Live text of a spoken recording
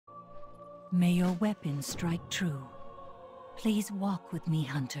May your weapon strike true. Please walk with me,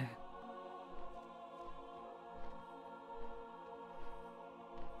 Hunter.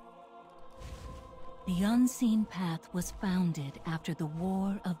 The Unseen Path was founded after the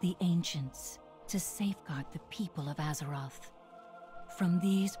War of the Ancients to safeguard the people of Azeroth. From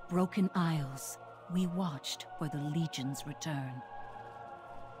these broken isles, we watched for the Legion's return.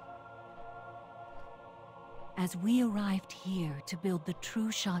 As we arrived here to build the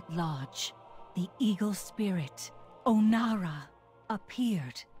True Shot Lodge, the Eagle Spirit, Onara,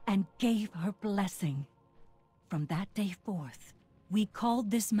 appeared and gave her blessing. From that day forth, we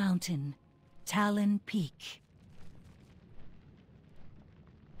called this mountain Talon Peak.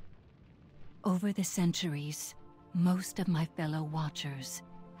 Over the centuries, most of my fellow Watchers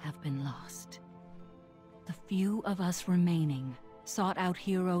have been lost. The few of us remaining sought out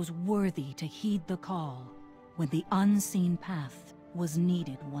heroes worthy to heed the call when the Unseen Path was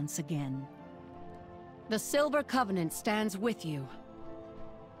needed once again. The Silver Covenant stands with you.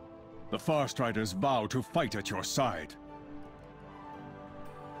 The Farstriders vow to fight at your side.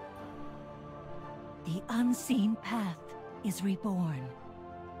 The Unseen Path is reborn.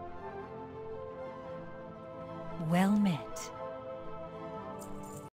 Well met.